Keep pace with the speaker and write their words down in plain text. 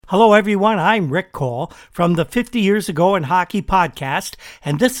Hello, everyone. I'm Rick Cole from the 50 Years Ago in Hockey podcast,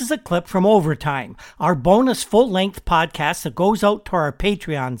 and this is a clip from Overtime, our bonus full-length podcast that goes out to our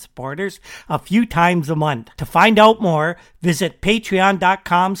Patreon supporters a few times a month. To find out more, visit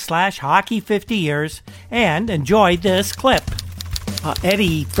patreon.com/hockey50years and enjoy this clip.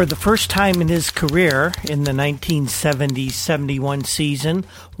 Eddie, for the first time in his career in the 1970-71 season,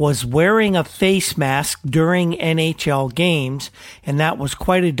 was wearing a face mask during NHL games, and that was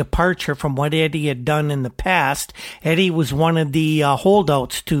quite a departure from what Eddie had done in the past. Eddie was one of the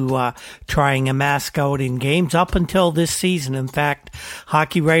holdouts to trying a mask out in games up until this season. In fact,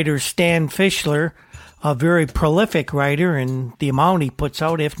 hockey writer Stan Fischler, a very prolific writer in the amount he puts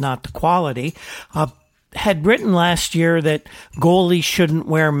out, if not the quality, had written last year that goalies shouldn't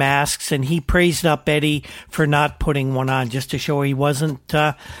wear masks, and he praised up Eddie for not putting one on just to show he wasn't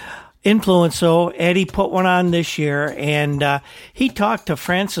influenced. So Eddie put one on this year, and he talked to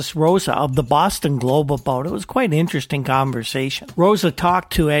Francis Rosa of the Boston Globe about it. It was quite an interesting conversation. Rosa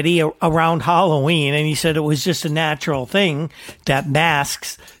talked to Eddie around Halloween, and he said it was just a natural thing that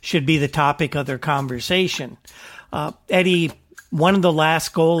masks should be the topic of their conversation. Eddie, one of the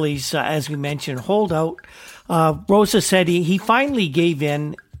last goalies, as we mentioned, holdout, Rosa said he finally gave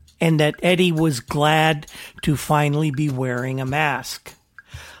in and that Eddie was glad to finally be wearing a mask.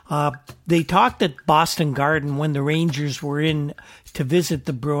 They talked at Boston Garden when the Rangers were in to visit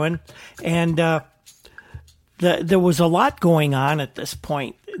the Bruin, and there was a lot going on at this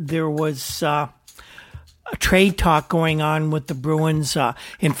point. There was a trade talk going on with the Bruins.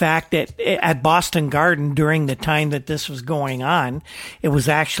 In fact, at Boston Garden, during the time that this was going on, it was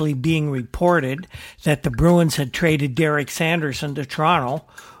actually being reported that the Bruins had traded Derek Sanderson to Toronto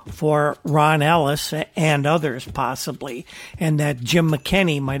for Ron Ellis and others possibly, and that Jim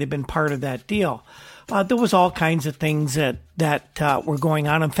McKinney might have been part of that deal. There was all kinds of things that were going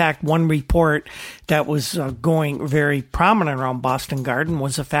on. In fact, one report that was going very prominent around Boston Garden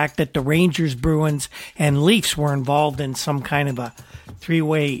was the fact that the Rangers, Bruins, and Leafs were involved in some kind of a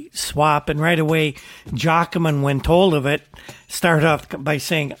three-way swap. And right away, Jockman, when told of it, started off by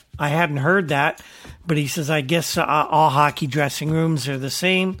saying, I hadn't heard that. But he says, I guess all hockey dressing rooms are the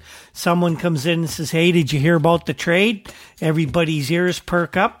same. Someone comes in and says, hey, did you hear about the trade? Everybody's ears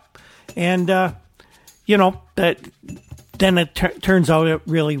perk up. And then it turns out it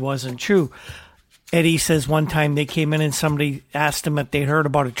really wasn't true. Eddie says one time they came in and somebody asked him if they'd heard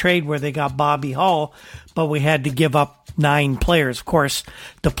about a trade where they got Bobby Hull, but we had to give up 9 players. Of course,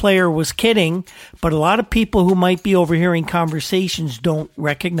 the player was kidding, but a lot of people who might be overhearing conversations don't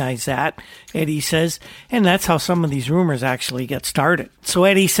recognize that, Eddie says, and that's how some of these rumors actually get started. So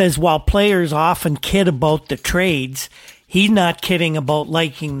Eddie says while players often kid about the trades, he's not kidding about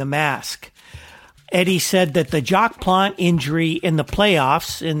liking the mask. Eddie said that the Jacques Plante injury in the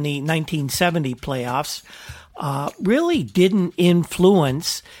playoffs, in the 1970 playoffs, really didn't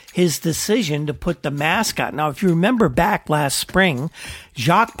influence his decision to put the mask on. Now, if you remember back last spring,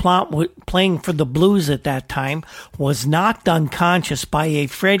 Jacques Plante, playing for the Blues at that time, was knocked unconscious by a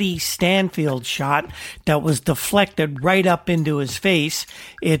Freddie Stanfield shot that was deflected right up into his face.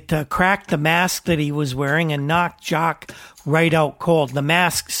 It cracked the mask that he was wearing and knocked Jacques right out cold. The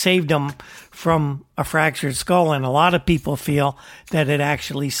mask saved him from a fractured skull, and a lot of people feel that it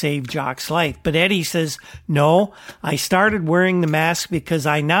actually saved Jacques' life. But Eddie says, no, I started wearing the mask because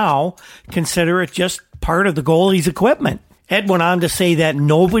I now consider it just part of the goalie's equipment. Ed went on to say that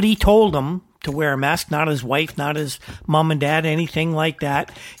nobody told him to wear a mask, not his wife, not his mom and dad, anything like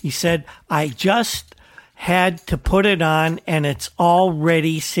that. He said, I just had to put it on, and it's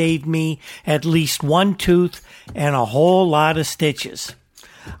already saved me at least one tooth and a whole lot of stitches.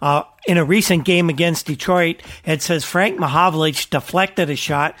 In a recent game against Detroit, it says Frank Mahovlich deflected a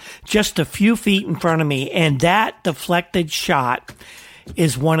shot just a few feet in front of me, and that deflected shot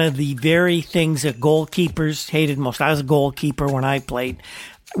is one of the very things that goalkeepers hated most. I was a goalkeeper when I played.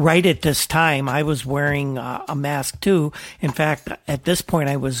 Right at this time, I was wearing a mask too. In fact, at this point,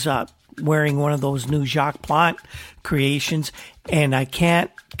 I was wearing one of those new Jacques Plante creations, and I can't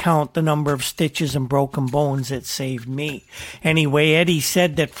count the number of stitches and broken bones that saved me. Anyway, Eddie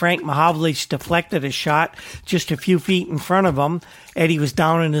said that Frank Mahovlich deflected a shot just a few feet in front of him. Eddie was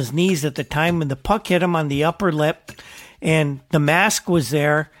down on his knees at the time when the puck hit him on the upper lip, and the mask was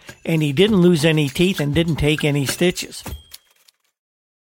there, and he didn't lose any teeth and didn't take any stitches.